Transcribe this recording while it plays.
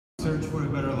for a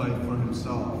better life for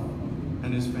himself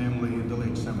and his family in the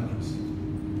late 70s.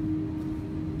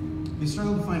 He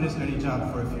struggled to find a steady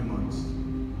job for a few months.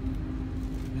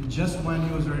 And just when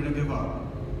he was ready to give up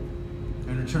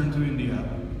and return to India,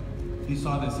 he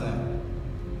saw this ad.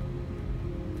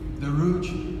 The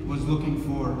Rouge was looking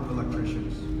for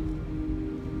electricians.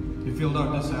 He filled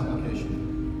out this application.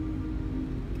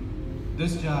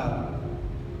 This job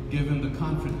gave him the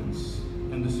confidence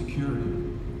and the security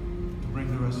to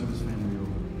bring the rest of his family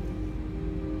over.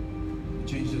 It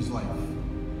changed his life.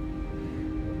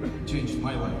 It changed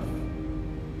my life.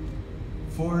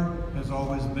 Ford has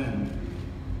always been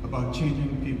about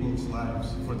changing people's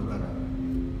lives for the better.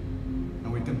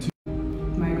 And we continue.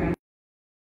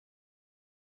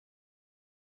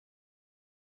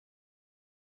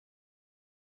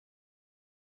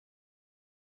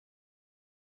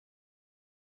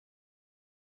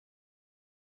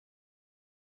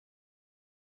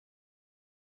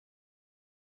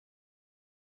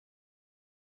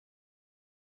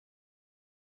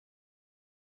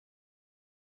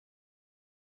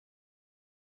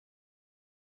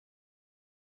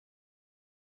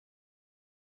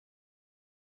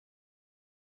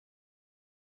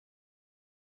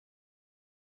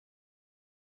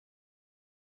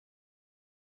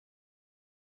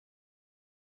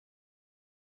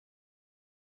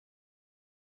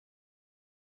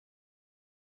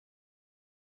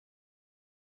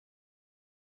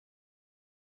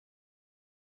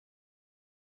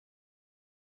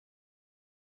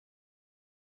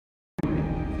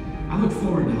 I look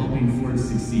forward to helping Ford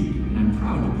succeed, and I'm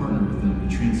proud to partner with them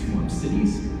to transform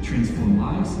cities, transform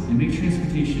lives, and make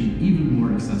transportation even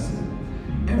more accessible.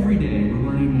 Every day, we're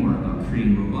learning more about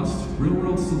creating robust,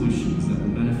 real-world solutions that will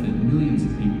benefit millions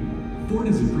of people. Ford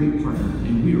is a great partner,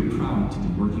 and we are proud to be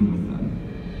working with them.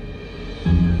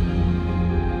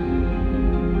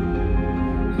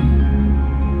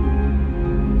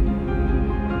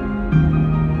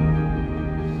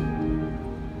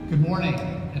 Good morning,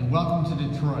 and welcome to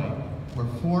Detroit, where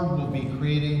Ford will be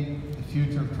creating the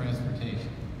future of transportation.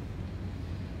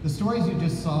 The stories you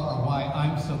just saw are why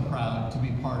I'm so proud to be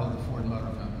part of the Ford Motor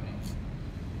Company.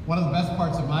 One of the best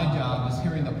parts of my job is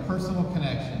hearing the personal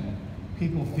connection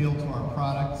people feel to our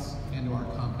products and to our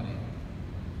company.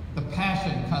 The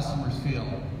passion customers feel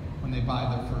when they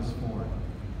buy their first Ford.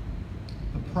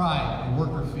 The pride a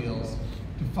worker feels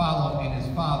to follow in his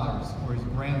father's or his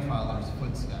grandfather's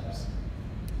footsteps.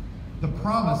 The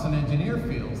promise an engineer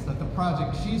feels that the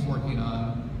project she's working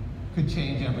on could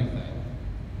change everything.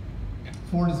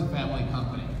 Ford is a family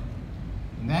company,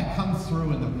 and that comes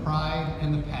through in the pride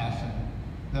and the passion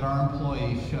that our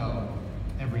employees show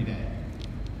every day.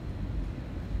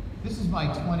 This is my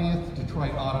 20th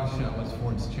Detroit Auto Show as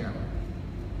Ford's chairman.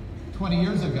 20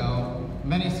 years ago,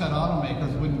 many said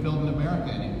automakers wouldn't build in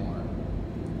America anymore.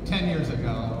 10 years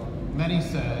ago, many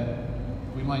said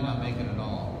we might not make it at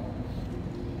all.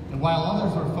 And while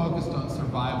others were focused on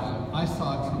survival, I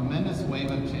saw a tremendous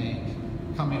wave of change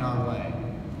coming our way.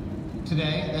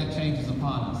 Today, that change is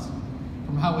upon us.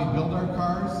 From how we build our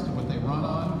cars, to what they run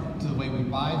on, to the way we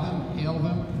buy them, hail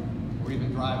them, or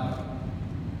even drive them.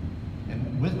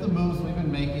 And with the moves we've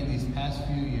been making these past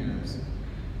few years,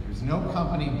 there's no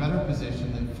company better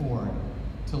positioned than Ford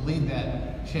to lead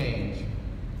that change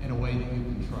in a way that you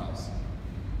can trust.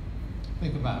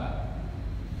 Think about it.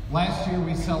 Last year,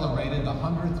 we celebrated the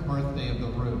 100th birthday of the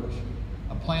Rouge,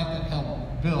 a plant that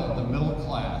helped build the middle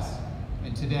class,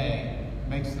 and today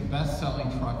makes the best-selling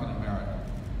truck in America.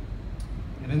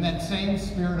 And in that same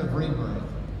spirit of rebirth,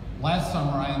 last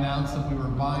summer I announced that we were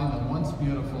buying the once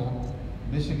beautiful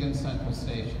Michigan Central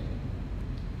Station.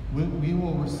 We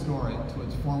will restore it to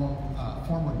its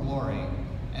former glory,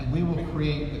 and we will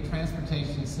create the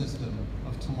transportation system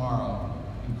of tomorrow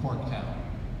in Corktown.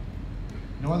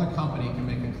 No other company can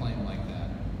make a claim like that.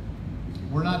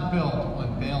 We're not built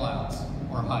on bailouts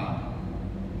or hype.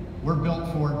 We're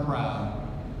built Ford proud,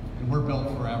 and we're built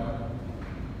forever.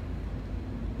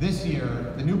 This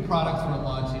year, the new products we're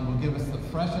launching will give us the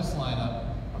freshest lineup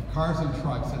of cars and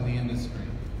trucks in the industry.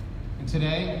 And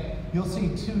today, you'll see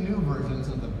two new versions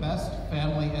of the best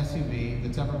family SUV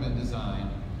that's ever been designed,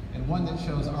 and one that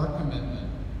shows our commitment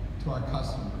to our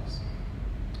customers.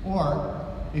 Or,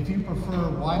 if you prefer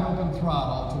wide open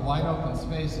throttle to wide open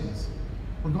spaces,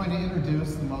 we're going to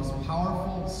introduce the most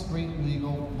powerful street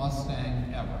legal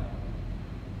Mustang ever.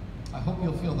 I hope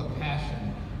you'll feel the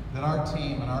passion that our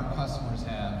team and our customers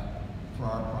have for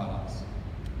our products.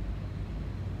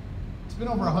 It's been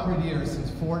over 100 years since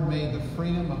Ford made the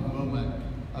freedom of movement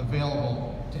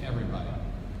available to everybody.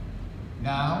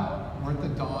 Now, we're at the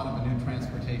dawn of a new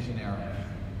transportation era.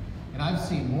 And I've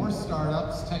seen more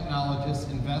startups,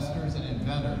 technologists, investors, and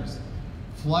inventors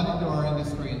flood into our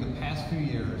industry in the past few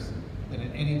years than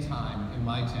at any time in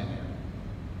my tenure.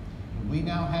 And we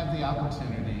now have the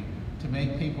opportunity to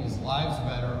make people's lives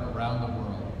better around the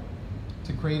world,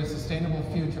 to create a sustainable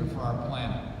future for our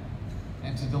planet,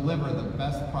 and to deliver the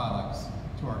best products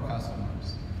to our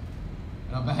customers.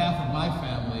 And on behalf of my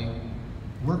family,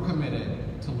 we're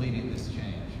committed to leading this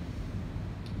change.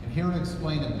 And here to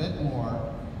explain a bit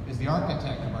more is the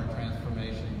architect of our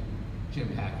transformation, Jim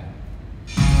Hackett.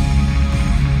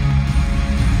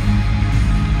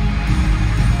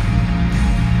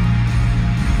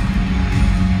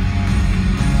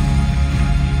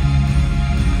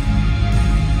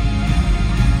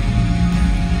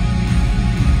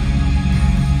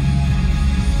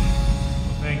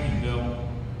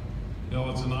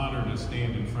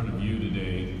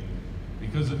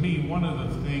 Because of me, one of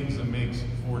the things that makes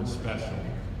Ford special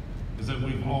is that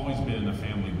we've always been a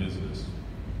family business.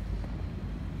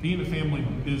 Being a family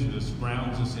business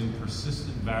grounds us in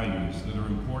persistent values that are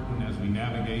important as we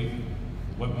navigate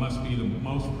what must be the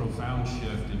most profound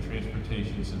shift in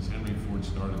transportation since Henry Ford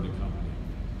started the company.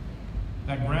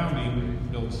 That grounding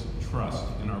builds trust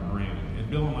in our brand, and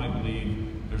Bill and I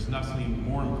believe there's nothing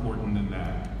more important than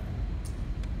that.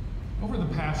 Over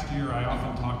the past year, I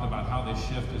often talked about how this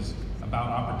shift is about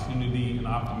opportunity and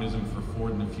optimism for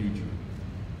Ford in the future.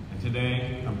 And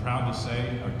today, I'm proud to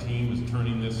say our team is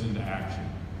turning this into action.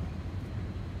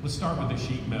 Let's start with the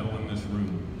sheet metal in this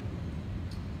room.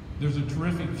 There's a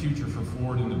terrific future for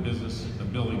Ford in the business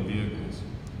of building vehicles.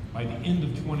 By the end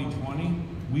of 2020,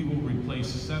 we will replace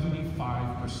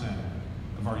 75%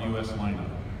 of our U.S. lineup.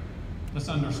 Let's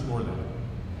underscore that.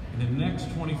 In the next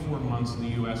 24 months in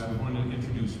the U.S., we're going to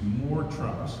introduce more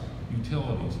trucks,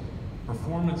 utilities,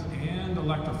 performance, and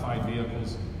electrified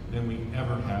vehicles than we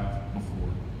ever have before.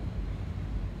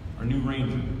 Our new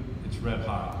Ranger, it's red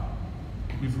hot.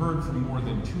 We've heard from more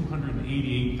than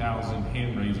 288,000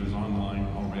 hand raisers online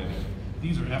already.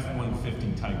 These are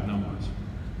F-150 type numbers.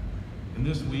 And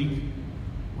this week,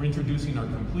 we're introducing our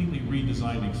completely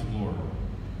redesigned Explorer.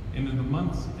 And in the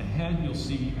months ahead, you'll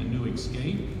see a new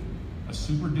Escape, a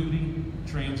Super Duty,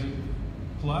 Transit,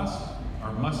 plus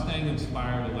our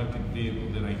Mustang-inspired electric vehicle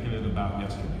that I hinted about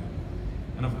yesterday.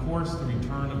 And of course, the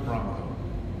return of Bronco.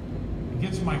 It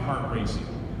gets my heart racing.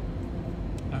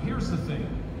 Now here's the thing.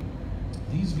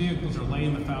 These vehicles are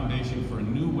laying the foundation for a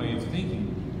new way of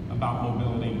thinking about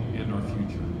mobility and our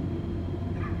future.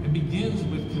 It begins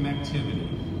with connectivity.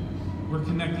 We're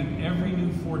connecting every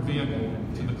new Ford vehicle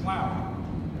to the cloud.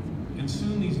 And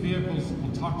soon these vehicles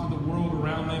will talk to the world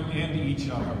around them and to each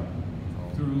other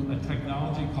through a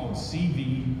technology called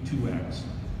CV2X.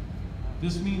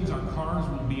 This means our cars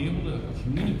will be able to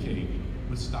communicate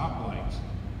with stoplights,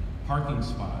 parking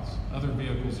spots, other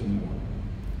vehicles, and more.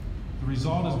 The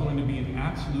result is going to be an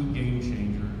absolute game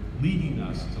changer, leading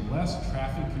us to less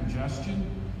traffic congestion,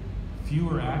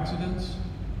 fewer accidents,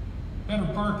 better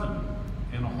parking,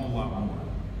 and a whole lot more.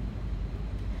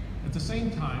 At the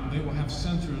same time, they will have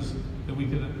sensors that we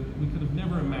could have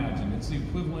never imagined. It's the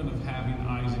equivalent of having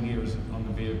eyes and ears on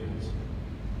the vehicles.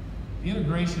 The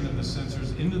integration of the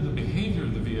sensors into the behavior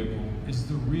of the vehicle is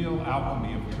the real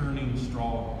alchemy of turning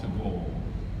straw to gold.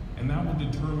 And that will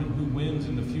determine who wins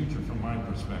in the future from my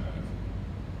perspective.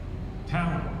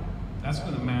 Talent, that's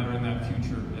going to matter in that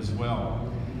future as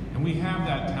well. And we have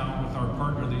that talent with our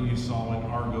partner that you saw in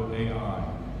Argo AI.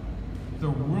 They're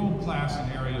world-class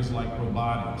in areas like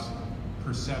robotics,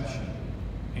 perception,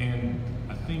 and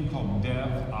a thing called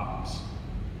DevOps.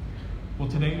 Well,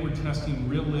 today we're testing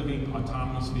real living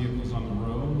autonomous vehicles on the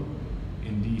road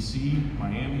in DC,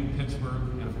 Miami, Pittsburgh,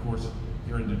 and of course,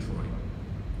 here in Detroit.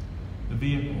 The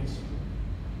vehicles,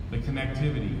 the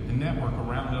connectivity, the network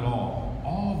around it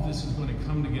all of this is going to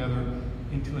come together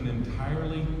into an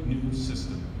entirely new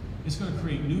system. It's going to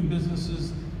create new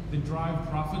businesses that drive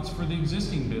profits for the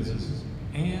existing businesses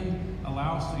and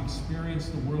allow us to experience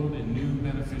the world in new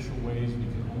beneficial ways we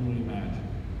can only imagine.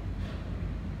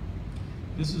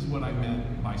 This is what I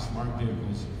meant by smart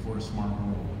vehicles for a smart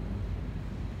world.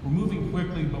 We're moving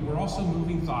quickly, but we're also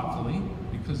moving thoughtfully,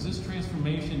 because this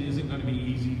transformation isn't going to be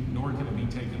easy, nor can it be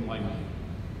taken lightly.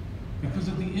 Because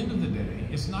at the end of the day,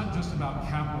 it's not just about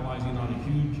capitalizing on a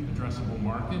huge addressable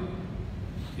market,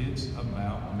 it's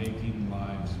about making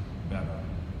lives better.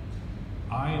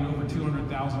 I and over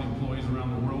 200,000 employees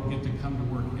around the world get to come to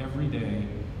work every day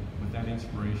with that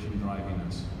inspiration driving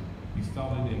us. We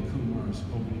felt it in Kumar's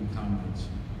opening comments.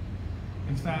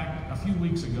 In fact, a few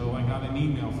weeks ago, I got an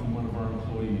email from one of our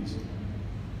employees.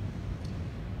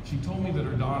 She told me that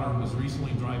her daughter was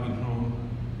recently driving home,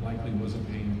 likely wasn't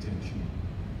paying attention.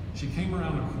 She came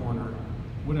around a corner,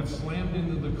 would have slammed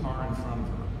into the car in front of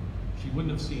her. She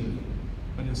wouldn't have seen it.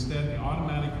 But instead, the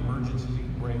automatic emergency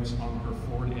brakes on her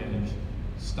Ford Edge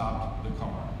stopped the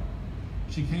car.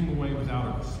 She came away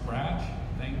without a scratch,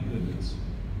 thank goodness.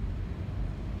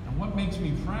 And what makes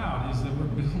me proud is that we're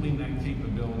building that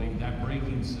capability, that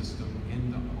braking system,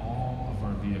 into all of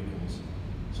our vehicles.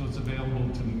 So it's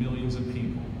available to millions of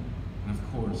people. And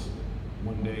of course,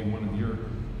 one day, one of your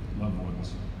loved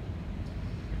ones.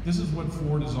 This is what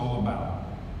Ford is all about.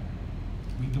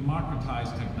 We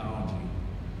democratize technology.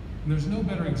 And there's no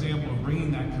better example of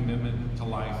bringing that commitment to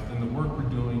life than the work we're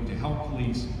doing to help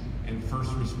police and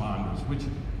first responders, which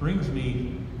brings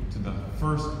me to the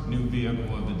first new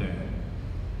vehicle of the day.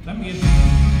 Let me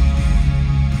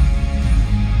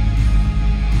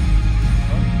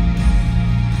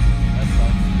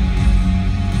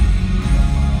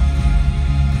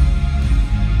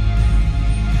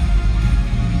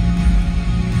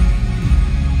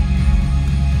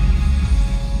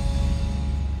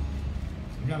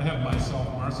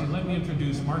let me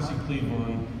introduce Marcy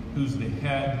Cleveland, who's the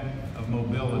head of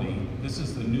mobility. This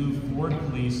is the new Ford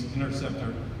Police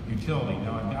Interceptor utility.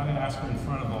 Now, I've got to ask her in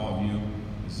front of all of you,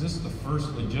 is this the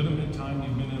first legitimate time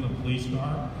you've been in a police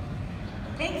car?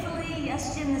 Thankfully,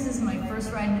 yes, Jim, this is my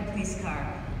first ride in a police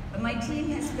car. But my team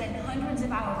has spent hundreds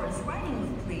of hours riding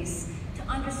with police to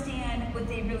understand what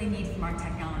they really need from our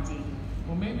technology.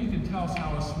 Well, maybe you can tell us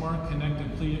how a smart,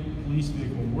 connected police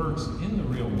vehicle works in the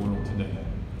real world today.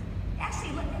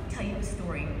 Actually, let me tell you a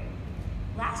story.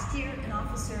 Last year, an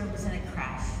officer was in a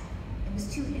crash and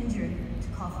was too injured to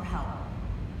call for help.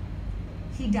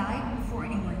 He died before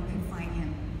anyone could find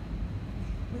him.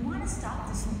 We want to stop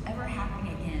this from ever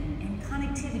happening again, and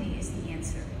connectivity is the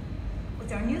answer.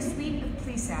 With our new suite of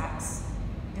police apps,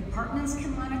 departments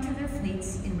can monitor their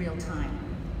fleets in real time.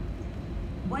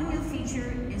 One new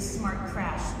feature is smart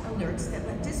crash alerts that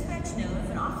let dispatch know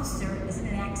if an officer is in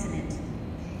an accident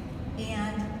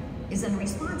and is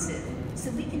unresponsive, so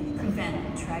we can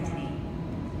prevent tragedy.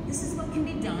 This is what can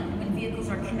be done when vehicles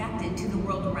are connected to the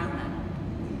world around them.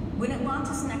 When it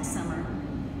launches next summer,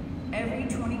 every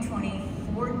 2020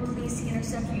 Ford Police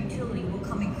Interceptor utility will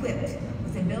come equipped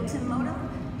with a built-in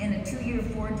modem and a 2-year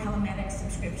Ford telematics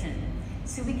subscription,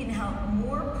 so we can help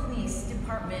more police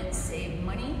departments save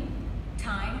money,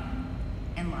 time,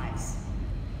 and lives.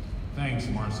 Thanks,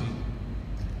 Marcy.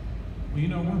 Well, you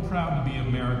know, we're proud to be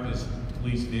America's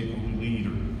police vehicle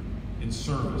leader in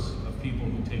service of people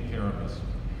who take care of us.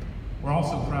 We're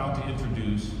also proud to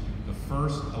introduce the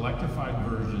first electrified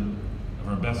version of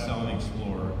our best-selling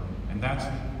Explorer, and that's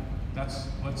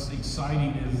what's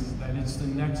exciting, is that it's the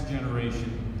next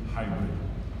generation hybrid.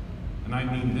 And I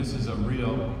mean, this is a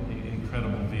real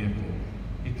incredible vehicle.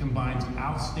 It combines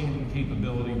outstanding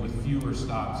capability with fewer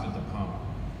stops at the pump.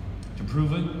 To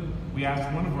prove it, we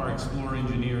asked one of our Explorer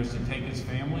engineers to take his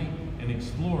family and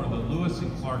explore the Lewis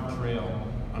and Clark Trail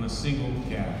on a single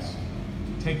gas.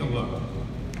 Take a look.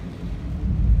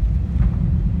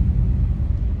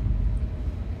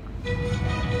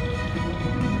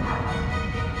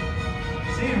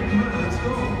 Sam, come on, let's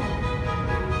go.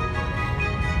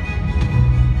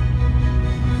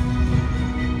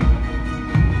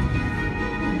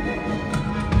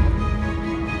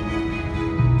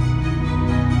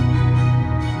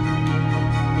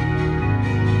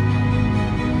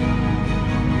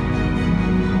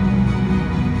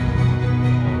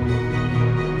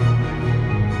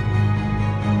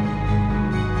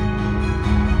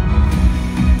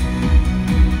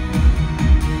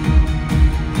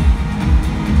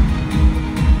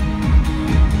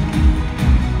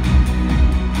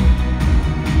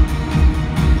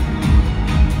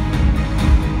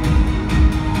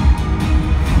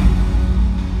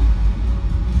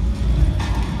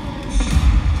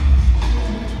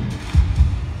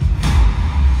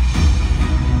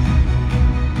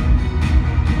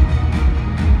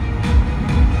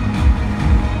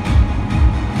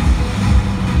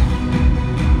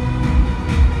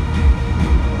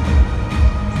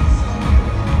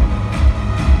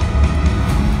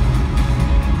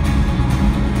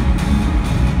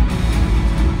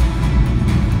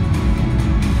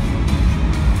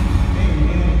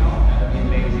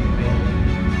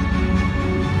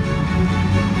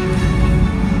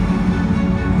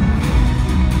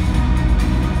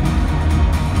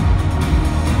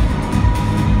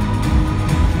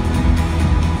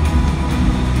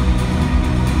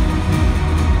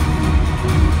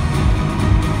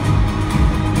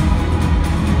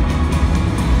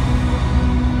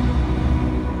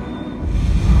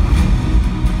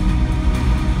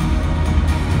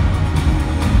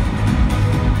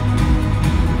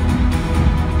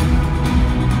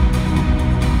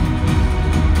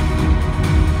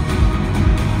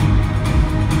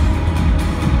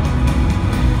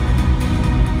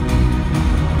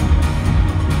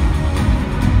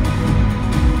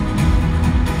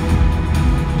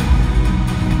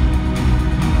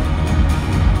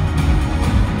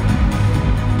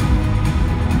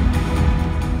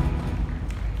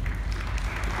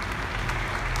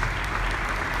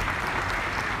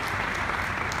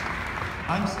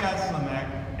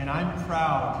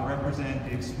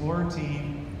 Explorer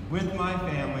team with my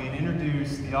family and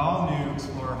introduce the all-new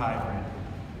Explorer Hybrid.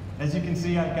 As you can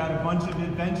see, I've got a bunch of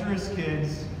adventurous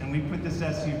kids, and we put this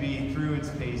SUV through its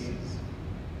paces.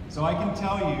 So I can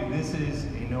tell you, this is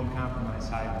a no-compromise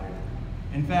hybrid.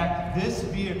 In fact, this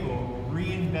vehicle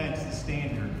reinvents the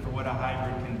standard for what a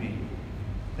hybrid can be.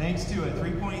 Thanks to a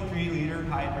 3.3-liter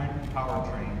hybrid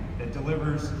powertrain that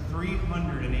delivers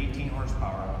 318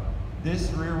 horsepower,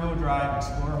 this rear-wheel drive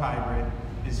Explorer Hybrid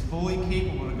is fully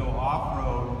capable to go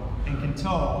off-road and can tow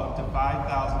up to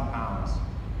 5,000 pounds.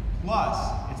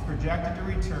 Plus, it's projected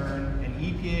to return an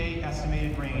EPA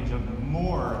estimated range of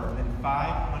more than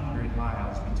 500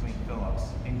 miles between fill-ups.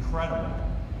 Incredible.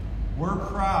 We're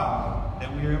proud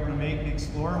that we were able to make the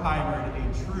Explorer Hybrid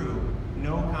a true,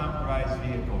 no-compromise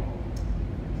vehicle.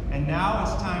 And now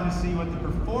it's time to see what the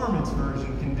performance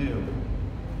version can do.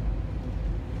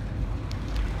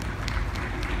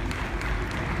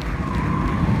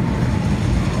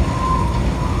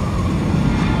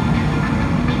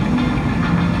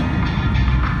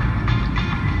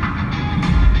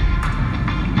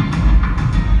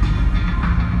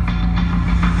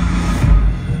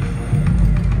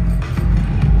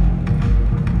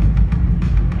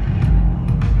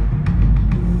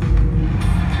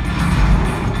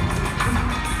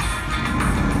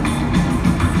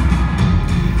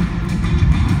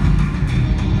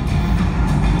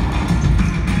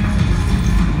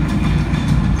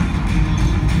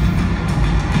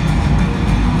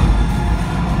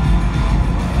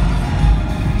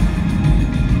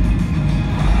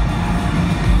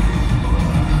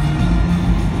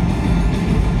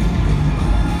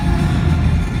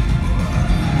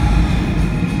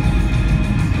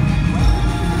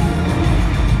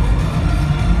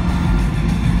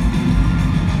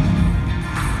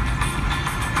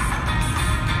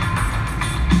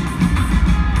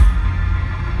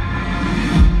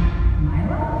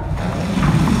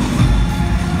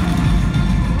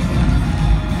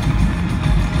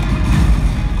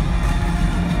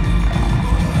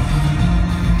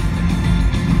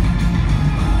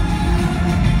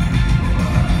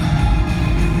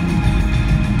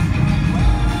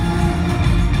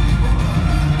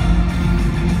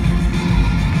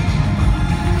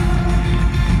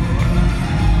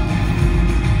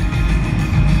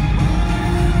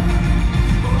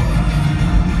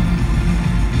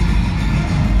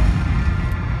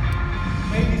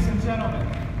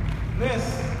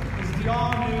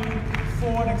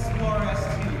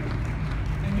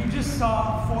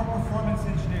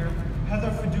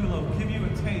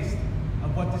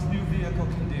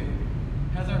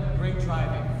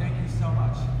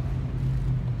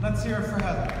 Let's hear it for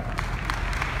Heather.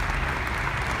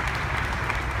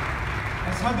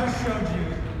 As Heather showed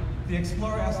you, the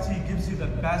Explorer ST gives you the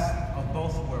best of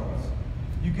both worlds.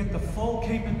 You get the full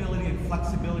capability and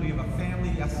flexibility of a family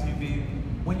SUV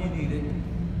when you need it,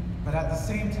 but at the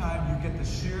same time, you get the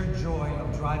sheer joy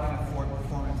of driving a Ford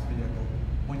performance vehicle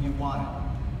when you want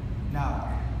it.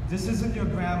 Now, this isn't your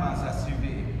grandma's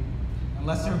SUV,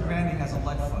 unless your granny has a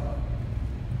lead foot.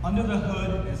 Under the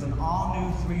hood is an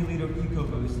all-new 3-liter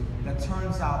EcoBoost that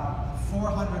turns out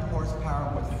 400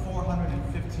 horsepower with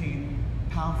 415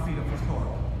 pound-feet of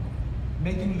torque,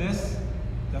 making this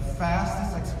the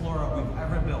fastest Explorer we've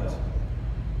ever built.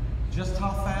 Just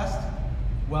how fast?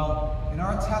 Well, in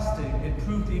our testing, it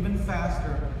proved even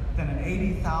faster than an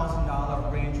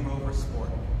 $80,000 Range Rover Sport.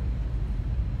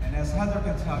 And as Heather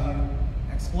can tell you,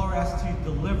 Explorer ST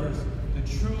delivers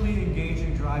the truly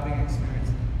engaging driving experience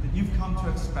that you've come to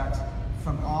expect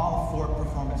from all Ford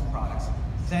performance products,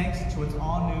 thanks to its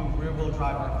all-new rear-wheel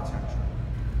drive architecture.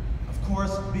 Of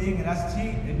course, being an ST,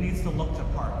 it needs to look the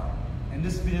part, and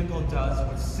this vehicle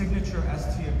does with signature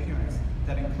ST appearance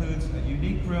that includes a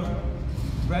unique grille,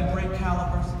 red brake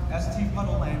calipers, ST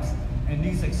puddle lamps, and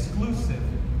these exclusive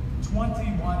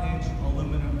 21-inch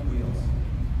aluminum wheels.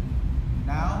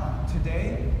 Now,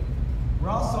 today, we're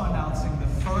also announcing the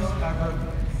first ever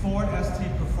Ford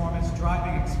ST Performance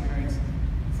driving experience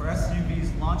for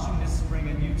SUVs launching this spring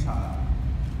in Utah.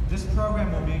 This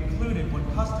program will be included when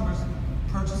customers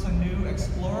purchase a new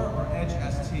Explorer or Edge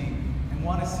ST and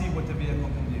want to see what the vehicle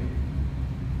can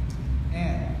do.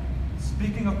 And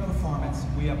speaking of performance,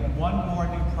 we have one more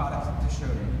new product to show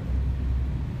you.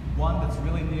 One that's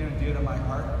really near and dear to my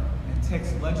heart and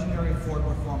takes legendary Ford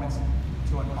performance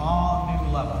to an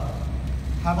all-new level.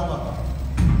 Have a look.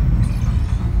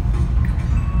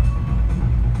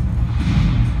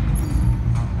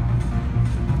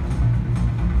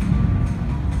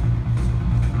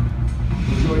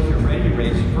 So if you're ready to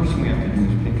race, the first thing we have to do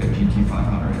is pick a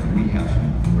GT500, and we have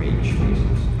some great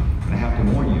choices. But I have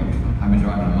to warn you, I've been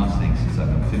driving a Mustang since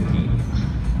I've been 15.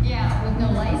 Yeah, with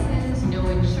no license.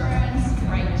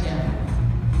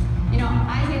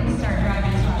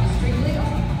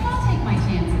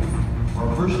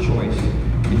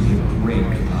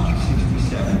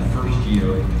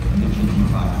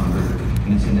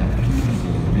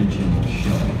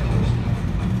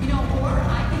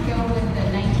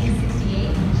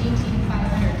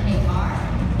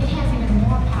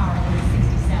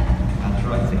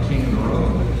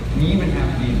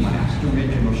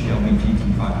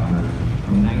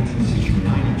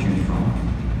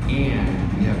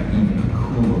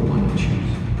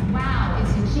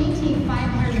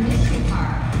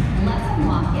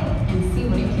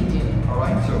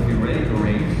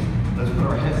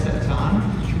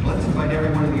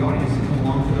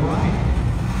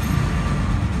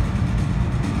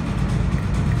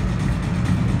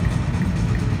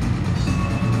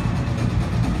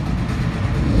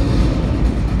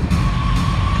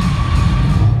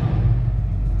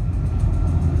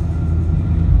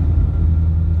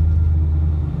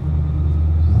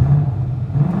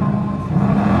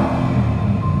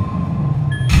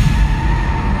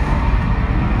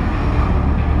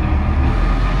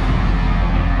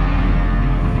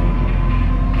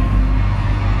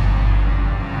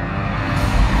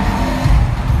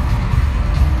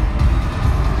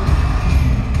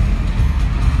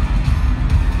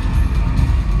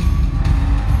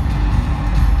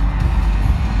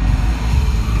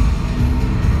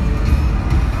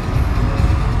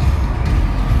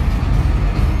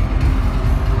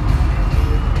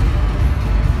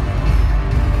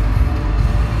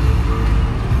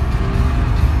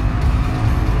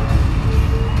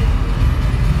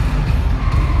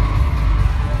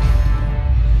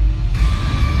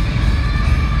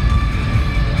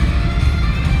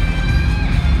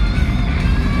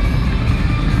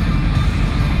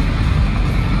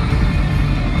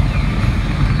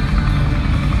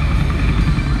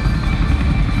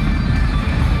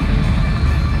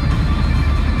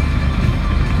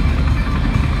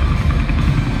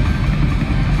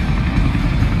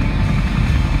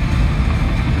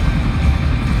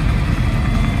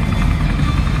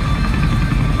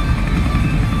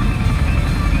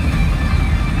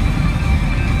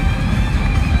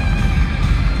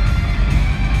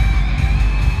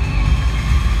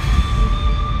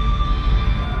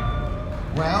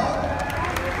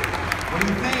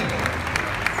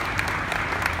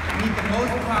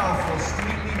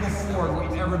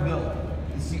 build.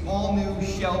 It's the all-new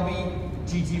Shelby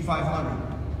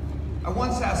GT500. I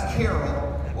once asked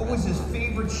Carol what was his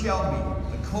favorite Shelby,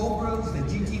 the Cobras, the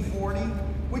GT40,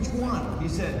 which one? He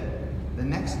said, the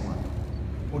next one.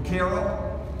 Well,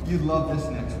 Carol, you'd love this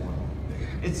next one.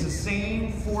 It's the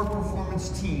same Ford Performance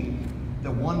team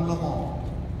that won Le Mans.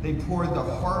 They poured their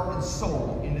heart and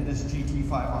soul into this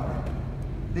GT500.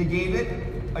 They gave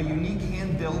it a unique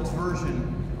hand-built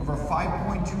version of our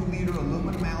 5.2-liter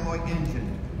aluminum alloy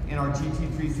engine in our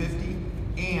GT350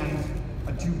 and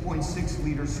a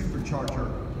 2.6-liter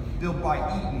supercharger built by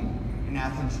Eaton in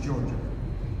Athens, Georgia.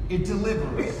 It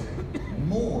delivers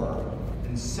more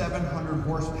than 700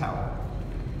 horsepower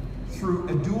through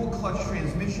a dual clutch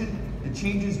transmission that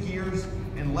changes gears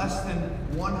in less than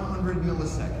 100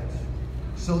 milliseconds.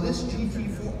 So this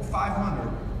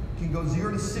GT500 can go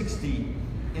 0 to 60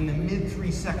 in the mid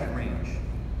 3-second range,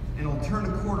 and it'll turn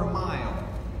a quarter mile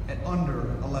at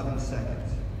under 11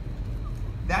 seconds.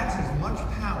 That's as much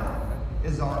power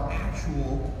as our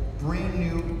actual brand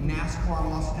new NASCAR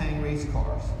Mustang race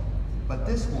cars, but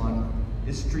this one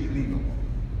is street legal.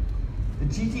 The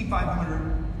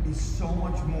GT500 is so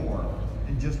much more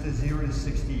than just a 0 to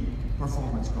 60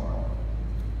 performance car.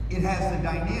 It has the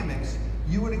dynamics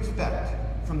you would expect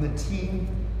from the team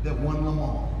that won Le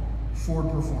Mans, Ford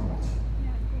Performance.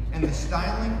 And the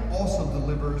styling also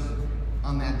delivers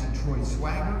on that Detroit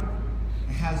swagger.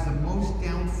 It has the most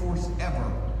downforce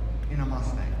ever in a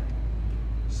Mustang.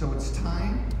 So it's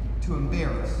time to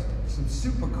embarrass some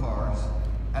supercars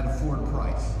at a Ford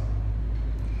price.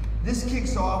 This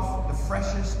kicks off the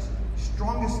freshest,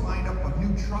 strongest lineup of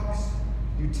new trucks,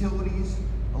 utilities,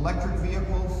 electric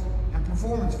vehicles, and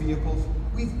performance vehicles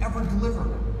we've ever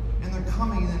delivered, and they're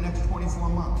coming in the next 24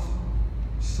 months.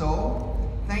 So,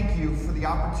 thank you for the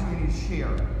opportunity to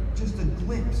share just a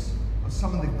glimpse of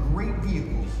some of the great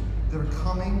vehicles that are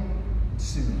coming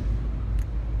soon.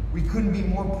 We couldn't be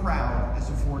more proud as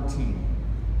a Ford team.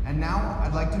 And now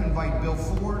I'd like to invite Bill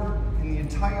Ford and the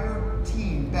entire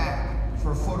team back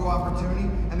for a photo opportunity,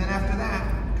 and then after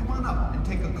that, come on up and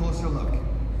take a closer look.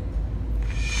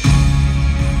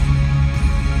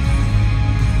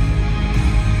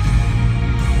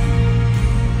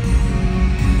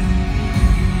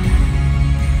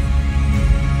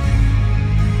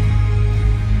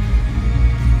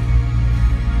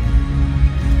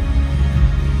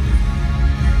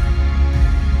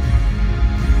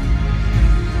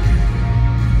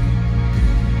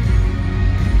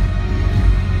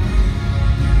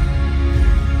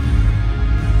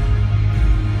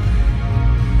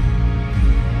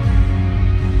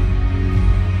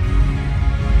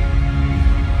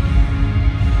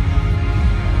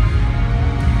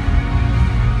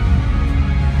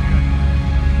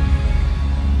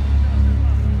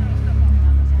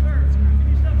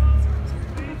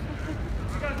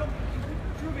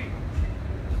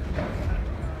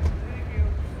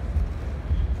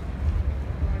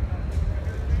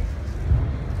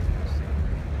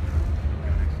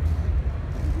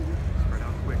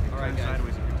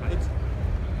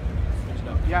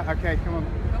 Yeah, okay, come on.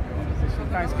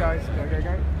 Thanks, guys. Go, go,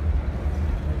 go.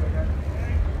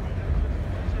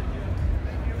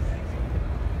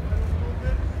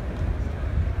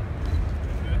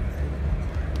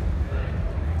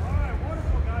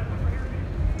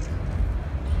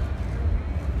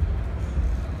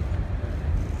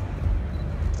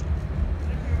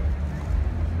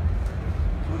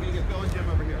 We're gonna get Bill and Jim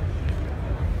over here.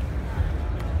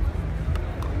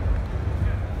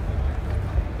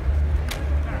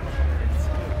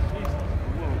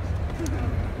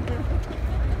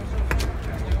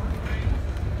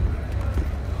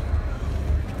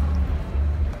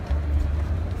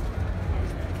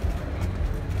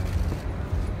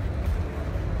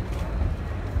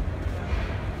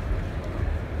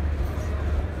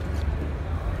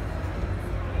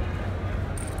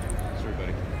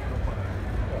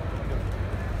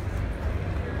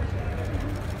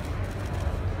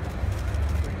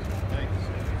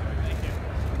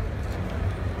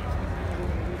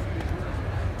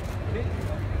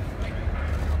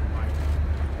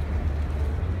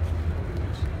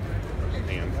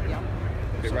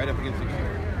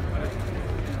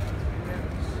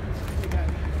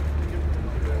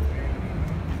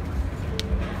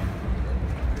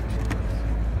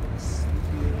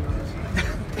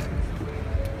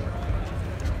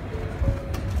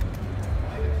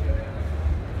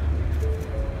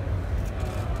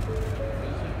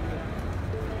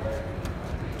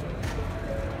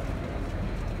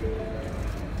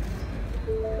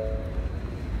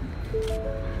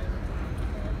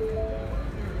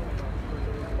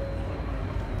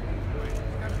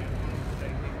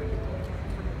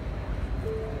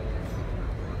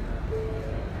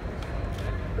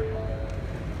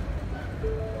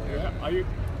 Are you?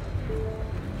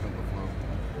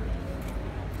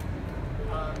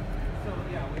 So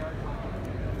yeah, we are talking.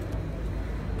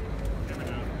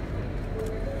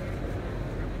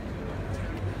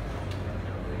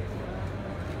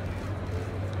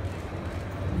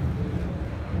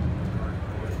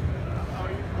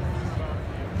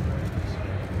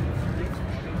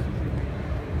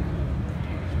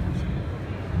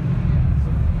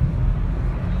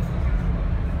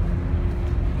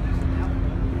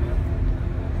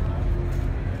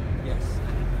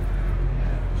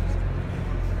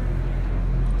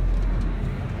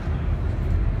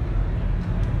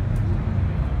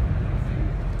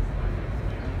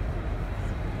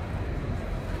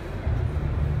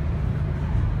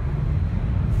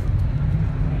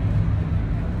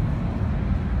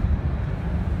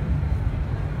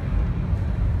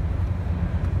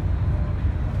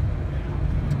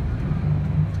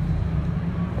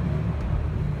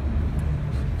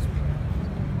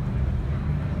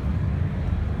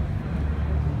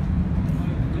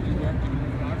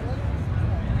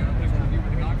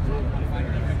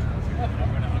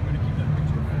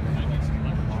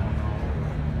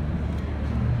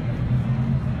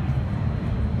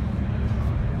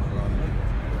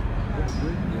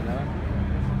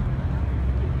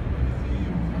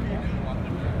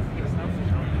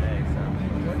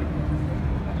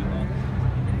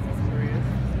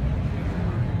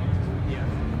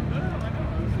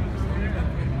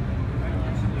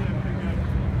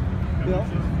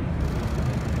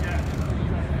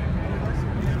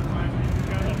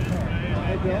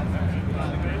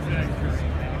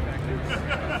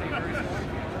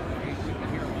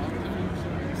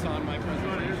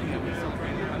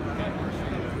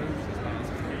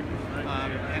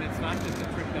 And it's not just a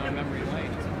trip down memory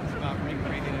lane, it's about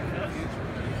recreating it for the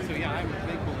future. So yeah, I'm a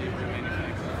big believer in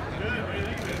manufacturing.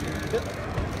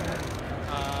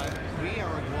 We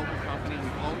are a global company,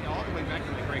 all the way back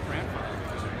to my great-grandfather.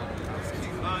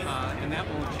 And that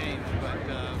won't change, but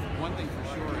one thing for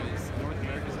sure is North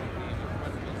America's going to be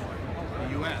incredible. The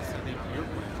U.S., I think your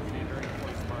plant will be a very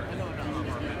important part of our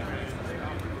manufacturing.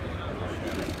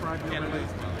 Canada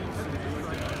as well.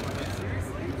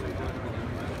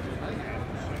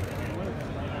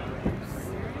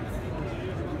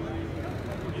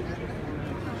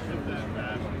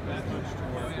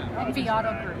 The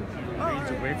auto group.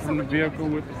 He's away from the vehicle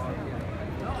with.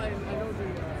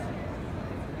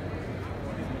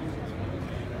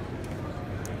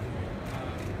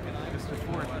 Mr.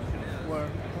 Ford. Where?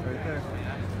 Right there.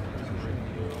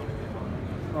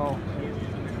 Oh.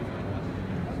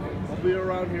 I'll be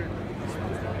around here.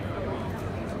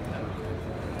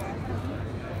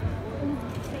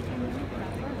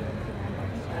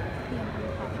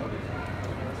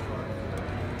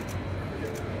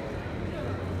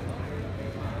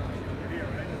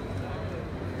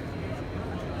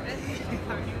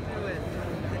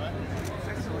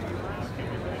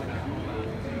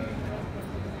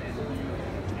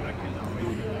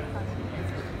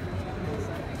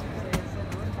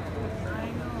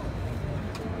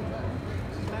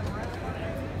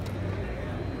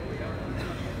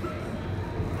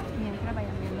 Mientras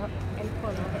vayan viendo el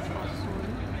color azul,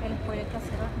 el spoiler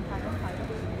trasero es un carbon fiber.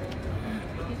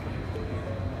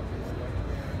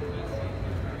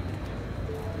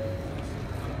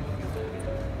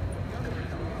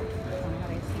 Vamos a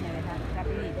ver si me deja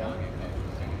rapidito.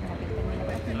 Para que termine por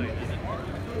aquí.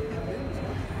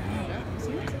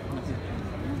 ¿Sí?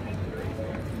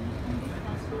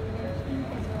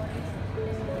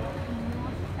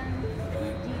 Mustang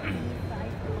GT500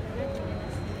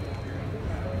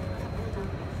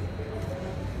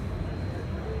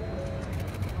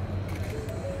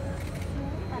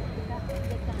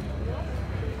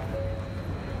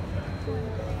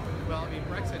 Well, I mean,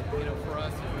 Brexit, for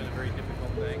us has been a very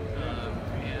difficult thing,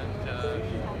 and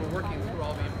we're working through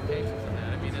all the implications of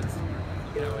that. I mean, it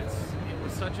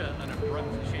was such an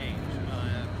abrupt change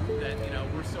that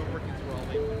we're still working through all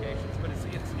the implications, but it's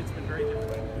been very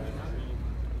difficult.